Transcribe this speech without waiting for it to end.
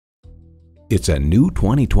It's a new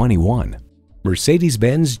 2021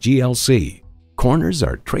 Mercedes-Benz GLC. Corners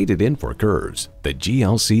are traded in for curves. The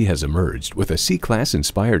GLC has emerged with a C-Class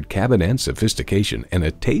inspired cabin and sophistication and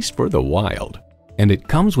a taste for the wild. And it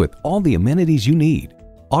comes with all the amenities you need: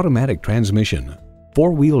 automatic transmission,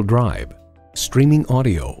 four-wheel drive, streaming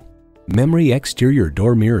audio, memory exterior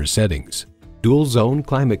door mirror settings, dual zone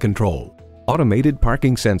climate control, automated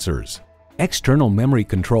parking sensors, external memory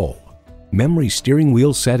control, memory steering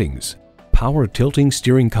wheel settings, power tilting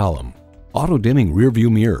steering column, auto-dimming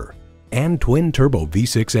rearview mirror, and twin-turbo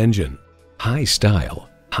V6 engine. High style,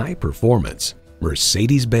 high performance,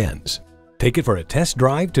 Mercedes-Benz. Take it for a test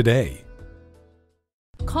drive today.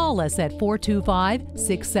 Call us at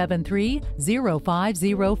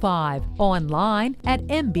 425-673-0505, online at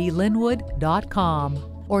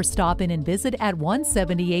mblynnwood.com, or stop in and visit at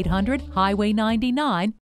 17800 Highway 99,